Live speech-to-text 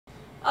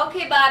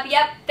Okay, Bob.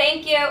 Yep,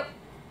 thank you.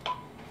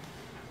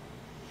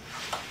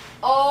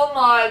 Oh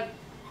my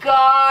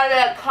God,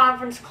 that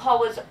conference call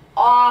was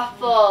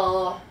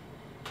awful.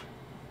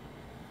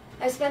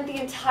 I spent the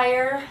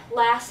entire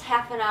last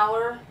half an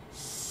hour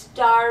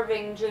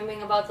starving,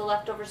 dreaming about the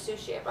leftover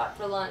sushi I brought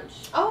for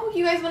lunch. Oh,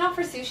 you guys went out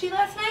for sushi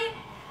last night?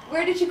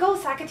 Where did you go,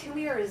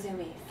 Sakatumi or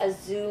Azumi?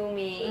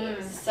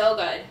 Azumi. So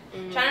good.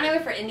 Trying my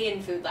way for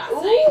Indian food last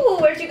night. Ooh,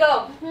 where'd you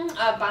go?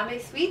 Bombay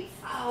Sweets.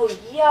 Oh,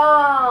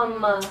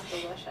 yum.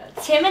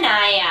 Delicious. Tim and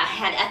I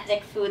had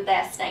ethnic food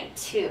last night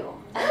too.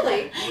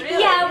 Really? Really?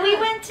 Yeah, we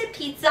went to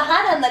Pizza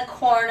Hut on the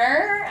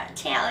corner.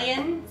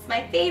 Italian, it's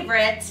my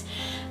favorite.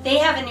 They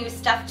have a new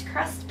stuffed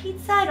crust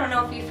pizza. I don't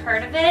know if you've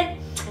heard of it.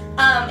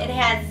 It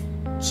has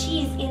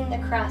cheese in the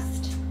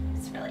crust.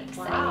 It's really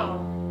exciting.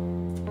 Wow.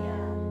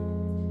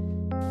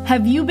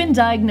 Have you been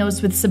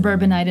diagnosed with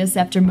suburbanitis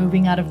after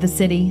moving out of the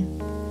city?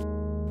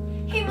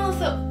 Hey,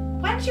 Melissa,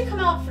 why don't you come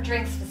out for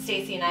drinks with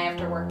Stacy and I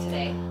after work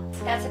today?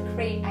 That's a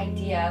great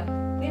idea.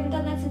 We haven't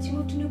done that since you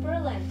moved to New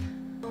Berlin.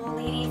 Oh,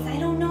 ladies, I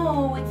don't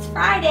know. It's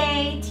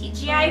Friday.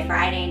 TGI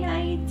Friday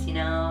night, you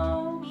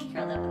know. Me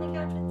curled up on the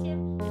couch with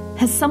Tim.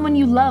 Has someone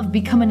you love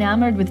become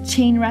enamored with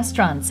chain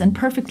restaurants and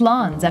perfect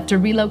lawns after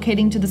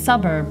relocating to the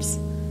suburbs?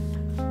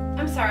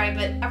 I'm sorry,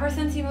 but ever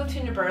since you moved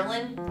to New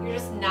Berlin, you're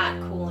just not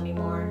cool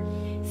anymore.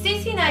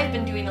 Stacy and I have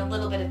been doing a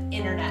little bit of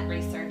internet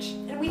research,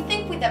 and we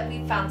think that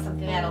we found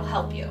something that'll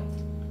help you.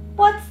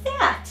 What's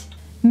that?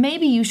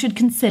 Maybe you should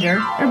consider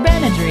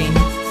Urbanadrine.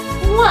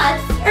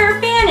 What's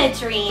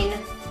Urbanadrine?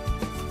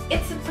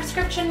 It's a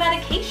prescription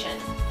medication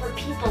For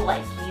people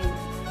like you.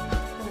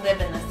 who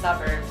live in the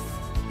suburbs.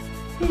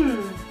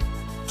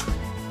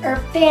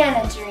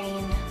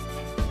 Urbanadrine.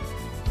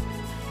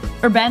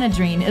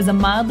 Urbanadrine is a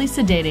mildly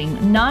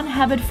sedating,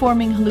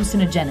 non-habit-forming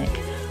hallucinogenic,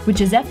 which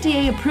is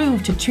FDA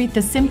approved to treat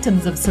the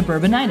symptoms of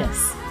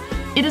suburbanitis.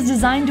 It is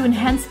designed to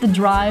enhance the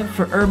drive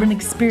for urban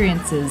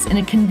experiences in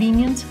a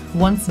convenient,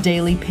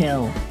 once-daily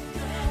pill.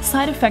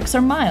 Side effects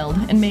are mild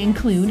and may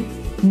include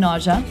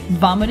nausea,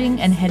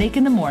 vomiting and headache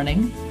in the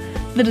morning,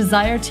 the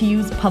desire to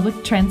use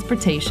public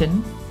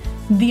transportation,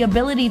 the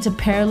ability to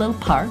parallel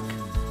park,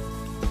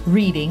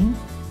 reading,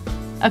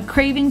 a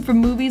craving for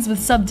movies with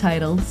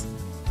subtitles,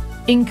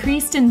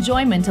 increased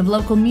enjoyment of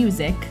local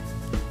music,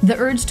 the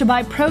urge to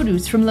buy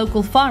produce from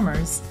local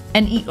farmers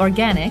and eat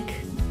organic,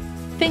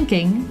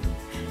 thinking,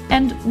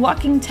 and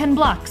walking 10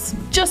 blocks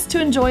just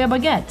to enjoy a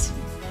baguette.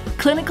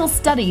 Clinical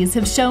studies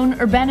have shown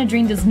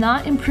Urbanadrine does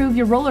not improve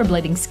your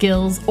rollerblading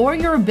skills or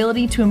your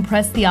ability to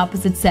impress the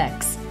opposite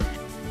sex.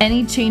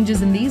 Any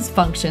changes in these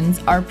functions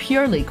are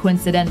purely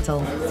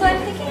coincidental. So I'm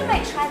thinking I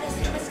might try this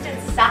twisted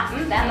sock.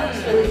 That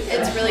looks really good.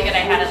 It's really good. I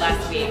had it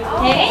last week.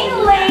 Hey,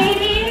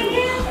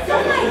 ladies!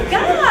 Oh my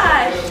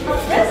gosh!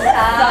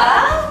 Marissa!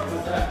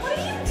 What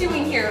are you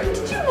doing here?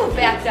 Did you move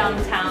back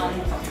downtown?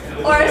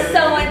 Or is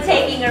someone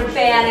taking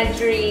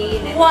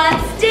Urbanadrine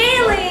once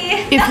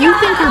daily? If you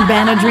think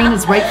Urbanadrine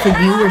is right for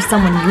you or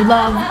someone you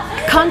love,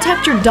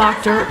 contact your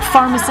doctor,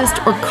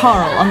 pharmacist, or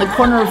Carl on the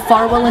corner of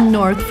Farwell and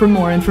North for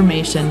more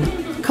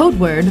information. Code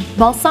word,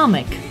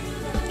 balsamic.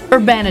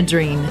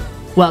 Urbanadrine.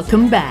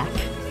 Welcome back.